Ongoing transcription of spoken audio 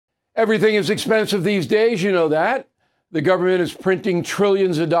Everything is expensive these days, you know that. The government is printing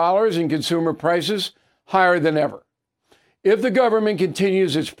trillions of dollars and consumer prices higher than ever. If the government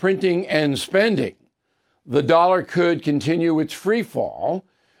continues its printing and spending, the dollar could continue its free fall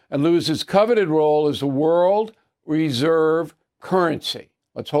and lose its coveted role as the world reserve currency.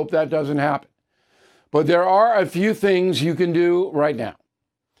 Let's hope that doesn't happen. But there are a few things you can do right now.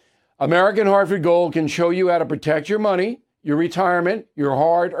 American Hartford Gold can show you how to protect your money, your retirement, your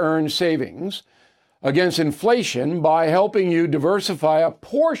hard-earned savings against inflation by helping you diversify a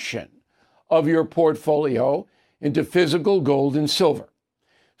portion of your portfolio into physical gold and silver.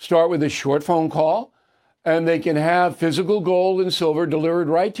 Start with a short phone call, and they can have physical gold and silver delivered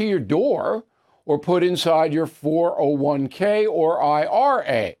right to your door or put inside your 401k or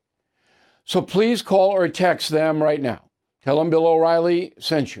IRA. So please call or text them right now. Tell them Bill O'Reilly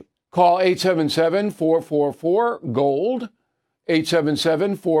sent you. Call 877-444-GOLD,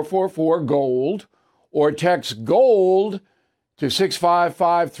 877-444-GOLD, or text GOLD to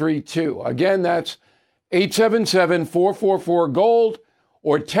 65532. Again, that's 877-444-GOLD,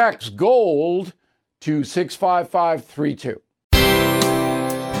 or text GOLD to 65532.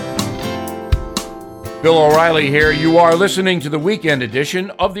 Bill O'Reilly here. You are listening to the weekend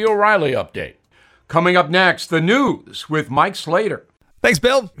edition of the O'Reilly Update. Coming up next, the news with Mike Slater. Thanks,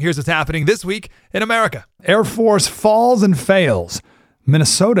 Bill. Here's what's happening this week in America. Air Force falls and fails.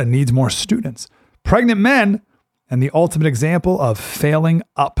 Minnesota needs more students. Pregnant men, and the ultimate example of failing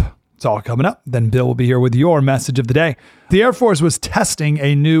up. It's all coming up. Then Bill will be here with your message of the day. The Air Force was testing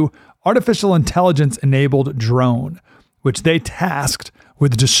a new artificial intelligence-enabled drone, which they tasked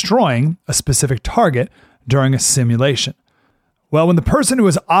with destroying a specific target during a simulation. Well, when the person who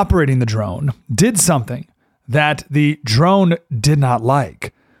was operating the drone did something that the drone did not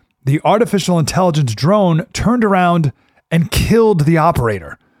like, the artificial intelligence drone turned around and killed the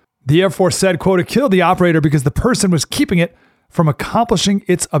operator. The Air Force said, quote, "It killed the operator because the person was keeping it from accomplishing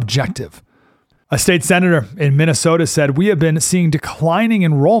its objective." A state senator in Minnesota said, "We have been seeing declining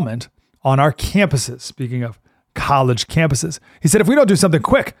enrollment on our campuses." Speaking of college campuses, he said, "If we don't do something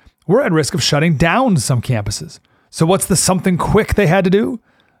quick, we're at risk of shutting down some campuses." So what's the something quick they had to do?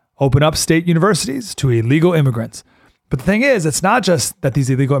 Open up state universities to illegal immigrants. But the thing is, it's not just that these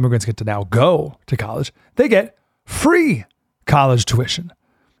illegal immigrants get to now go to college. They get free college tuition.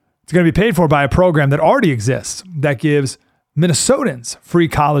 It's going to be paid for by a program that already exists that gives Minnesotans free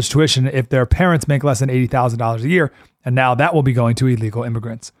college tuition if their parents make less than $80,000 a year. And now that will be going to illegal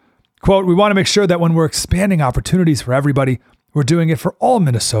immigrants. Quote, "We want to make sure that when we're expanding opportunities for everybody, we're doing it for all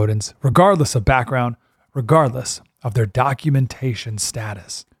Minnesotans, regardless of background, regardless of their documentation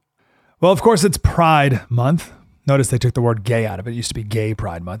status." Well, of course, it's Pride Month. Notice they took the word gay out of it. It used to be Gay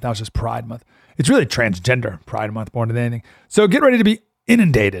Pride Month. Now it's just Pride Month. It's really Transgender Pride Month more than anything. So get ready to be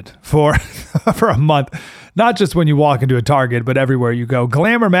inundated for a month, not just when you walk into a Target, but everywhere you go.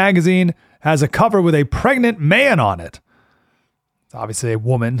 Glamour magazine has a cover with a pregnant man on it. It's obviously a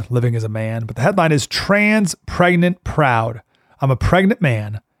woman living as a man, but the headline is "Trans Pregnant Proud. I'm a pregnant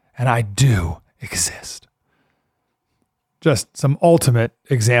man and I do exist." Just some ultimate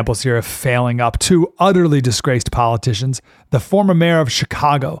examples here of failing up. Two utterly disgraced politicians. The former mayor of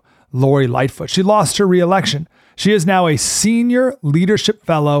Chicago, Lori Lightfoot. She lost her re-election. She is now a senior leadership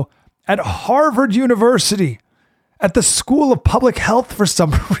fellow at Harvard University at the School of Public Health for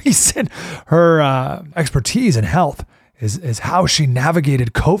some reason. Her expertise in health is how she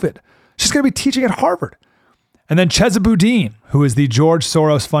navigated COVID. She's going to be teaching at Harvard. And then Chesa Boudin, who is the George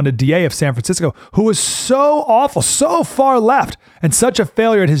Soros-funded DA of San Francisco, who was so awful, so far left, and such a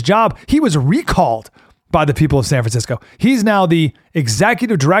failure at his job, he was recalled by the people of San Francisco. He's now the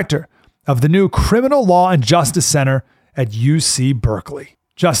executive director of the new Criminal Law and Justice Center at UC Berkeley.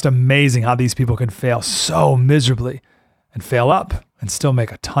 Just amazing how these people can fail so miserably and fail up and still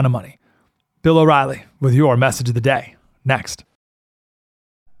make a ton of money. Bill O'Reilly with your message of the day. Next.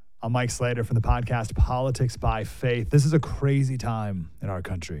 I'm Mike Slater from the podcast Politics by Faith. This is a crazy time in our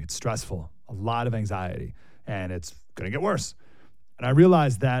country. It's stressful, a lot of anxiety, and it's going to get worse. And I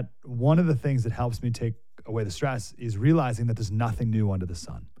realized that one of the things that helps me take away the stress is realizing that there's nothing new under the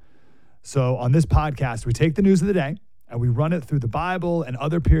sun. So on this podcast, we take the news of the day and we run it through the Bible and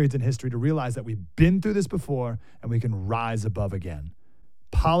other periods in history to realize that we've been through this before and we can rise above again.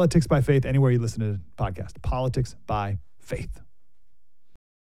 Politics by Faith, anywhere you listen to the podcast. Politics by Faith.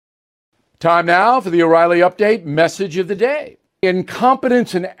 Time now for the O'Reilly Update message of the day.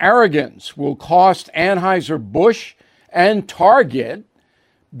 Incompetence and arrogance will cost Anheuser-Busch and Target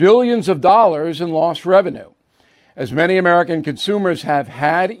billions of dollars in lost revenue, as many American consumers have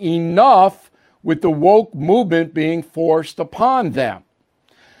had enough with the woke movement being forced upon them.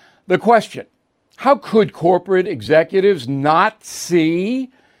 The question, how could corporate executives not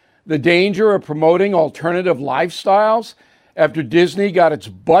see the danger of promoting alternative lifestyles after Disney got its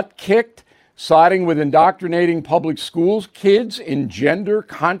butt kicked, siding with indoctrinating public schools kids in gender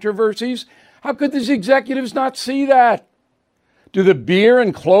controversies? How could these executives not see that? Do the beer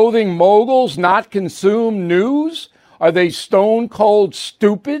and clothing moguls not consume news? Are they stone cold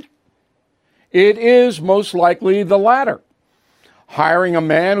stupid? It is most likely the latter. Hiring a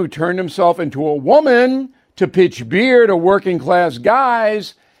man who turned himself into a woman to pitch beer to working class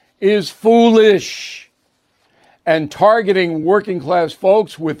guys is foolish. And targeting working class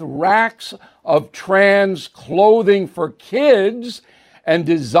folks with racks of trans clothing for kids and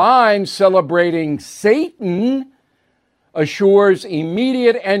designs celebrating Satan assures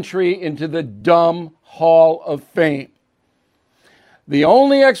immediate entry into the dumb Hall of Fame. The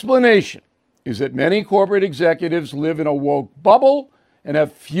only explanation is that many corporate executives live in a woke bubble and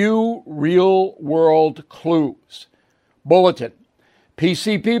have few real-world clues. Bulletin.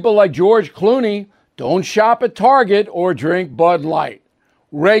 PC people like George Clooney don't shop at Target or drink Bud Light.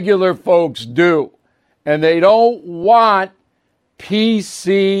 Regular folks do. And they don't want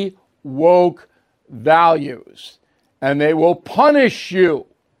PC woke values. And they will punish you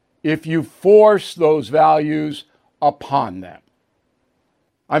if you force those values upon them.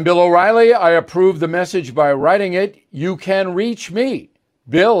 I'm Bill O'Reilly. I approve the message by writing it. You can reach me,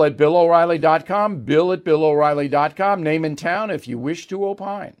 Bill at BillO'Reilly.com, Bill at BillO'Reilly.com, name and town if you wish to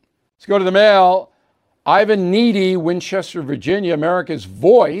opine. Let's go to the mail. Ivan Needy, Winchester, Virginia, America's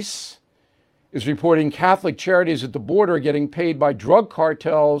Voice, is reporting Catholic charities at the border are getting paid by drug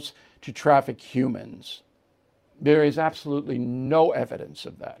cartels to traffic humans. There is absolutely no evidence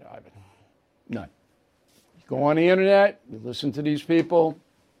of that, Ivan. None. You go on the internet, you listen to these people.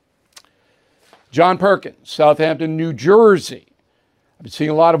 John Perkins, Southampton, New Jersey. I've been seeing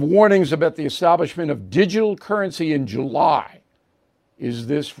a lot of warnings about the establishment of digital currency in July. Is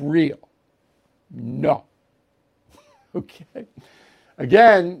this real? No. Okay.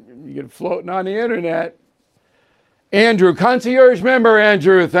 Again, you get floating on the internet. Andrew, concierge member,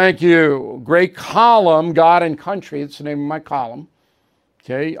 Andrew, thank you. Great column, God and Country. It's the name of my column.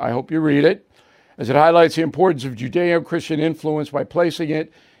 Okay, I hope you read it, as it highlights the importance of Judeo-Christian influence by placing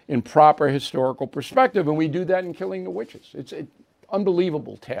it in proper historical perspective. And we do that in Killing the Witches. It's an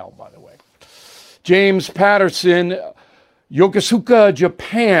unbelievable tale, by the way. James Patterson, Yokosuka,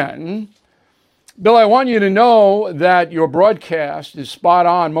 Japan. Bill, I want you to know that your broadcast is spot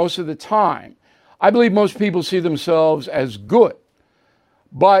on most of the time. I believe most people see themselves as good.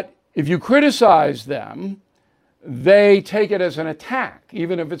 But if you criticize them, they take it as an attack,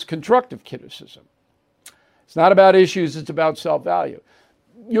 even if it's constructive criticism. It's not about issues, it's about self-value.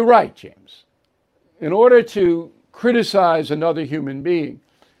 You're right, James. In order to criticize another human being,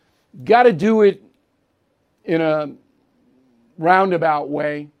 you got to do it in a roundabout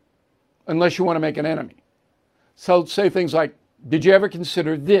way, unless you want to make an enemy. So say things like, did you ever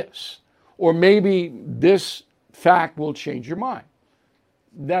consider this? Or maybe this fact will change your mind.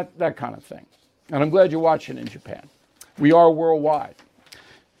 That kind of thing. And I'm glad you're watching in Japan. We are worldwide.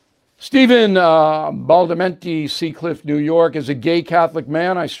 Stephen Baldamenti, Seacliff, New York. As a gay Catholic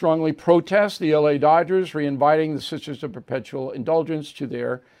man, I strongly protest the LA Dodgers re-inviting the Sisters of Perpetual Indulgence to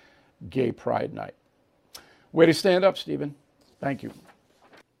their Gay Pride Night. Way to stand up, Stephen. Thank you.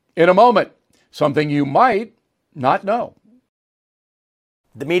 In a moment, something you might not know.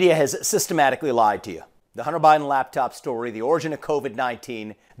 The media has systematically lied to you. The Hunter Biden laptop story, the origin of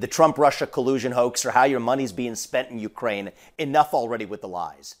COVID-19, the Trump-Russia collusion hoax, or how your money's being spent in Ukraine. Enough already with the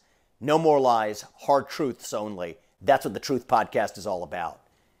lies. No more lies, hard truths only. That's what the Truth Podcast is all about.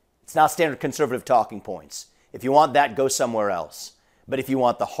 It's not standard conservative talking points. If you want that, go somewhere else. But if you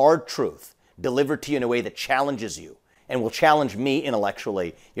want the hard truth delivered to you in a way that challenges you and will challenge me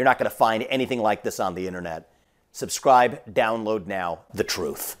intellectually, you're not going to find anything like this on the internet. Subscribe, download now, The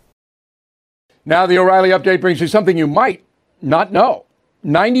Truth. Now the O'Reilly Update brings you something you might not know.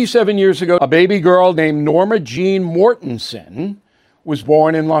 97 years ago, a baby girl named Norma Jean Mortensen was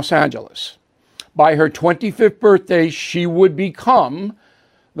born in Los Angeles. By her 25th birthday, she would become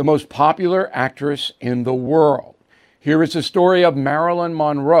the most popular actress in the world. Here is the story of Marilyn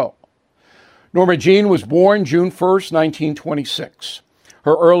Monroe. Norma Jean was born June 1st, 1926.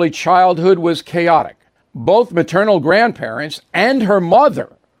 Her early childhood was chaotic. Both maternal grandparents and her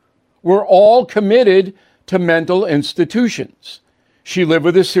mother were all committed to mental institutions. She lived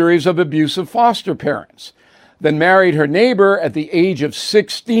with a series of abusive foster parents, then married her neighbor at the age of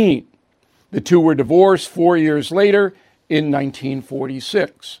 16. The two were divorced 4 years later in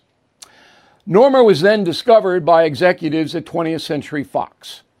 1946. Norma was then discovered by executives at 20th Century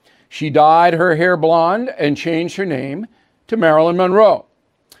Fox. She dyed her hair blonde and changed her name to Marilyn Monroe.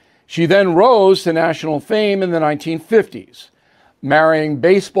 She then rose to national fame in the 1950s, marrying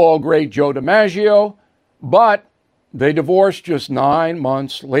baseball great Joe DiMaggio, but they divorced just 9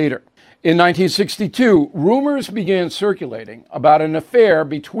 months later. In 1962, rumors began circulating about an affair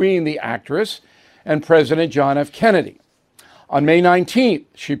between the actress and President John F. Kennedy. On May 19th,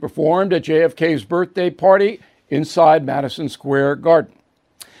 she performed at JFK's birthday party inside Madison Square Garden.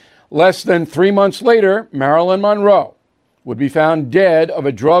 Less than 3 months later, Marilyn Monroe would be found dead of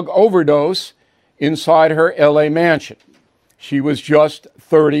a drug overdose inside her LA mansion. She was just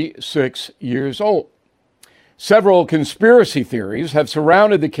 36 years old. Several conspiracy theories have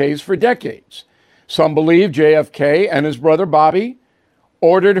surrounded the case for decades. Some believe JFK and his brother Bobby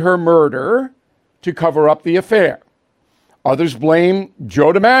ordered her murder to cover up the affair. Others blame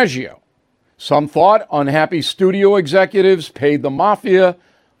Joe DiMaggio. Some thought unhappy studio executives paid the mafia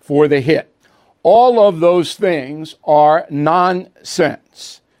for the hit. All of those things are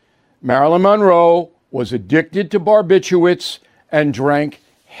nonsense. Marilyn Monroe was addicted to barbiturates and drank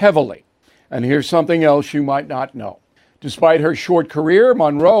heavily. And here's something else you might not know. Despite her short career,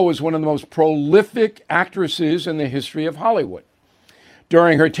 Monroe was one of the most prolific actresses in the history of Hollywood.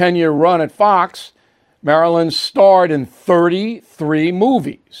 During her 10-year run at Fox, Marilyn starred in 33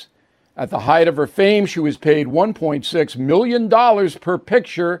 movies. At the height of her fame, she was paid $1.6 million per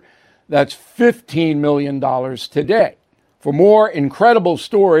picture. That's $15 million today. For more incredible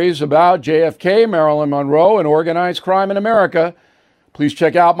stories about JFK, Marilyn Monroe, and organized crime in America, please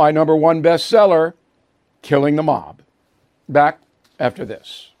check out my #1 bestseller, Killing the Mob. Back after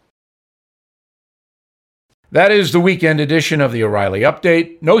this. That is the weekend edition of the O'Reilly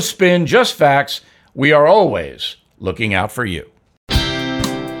Update. No spin, just facts. We are always looking out for you.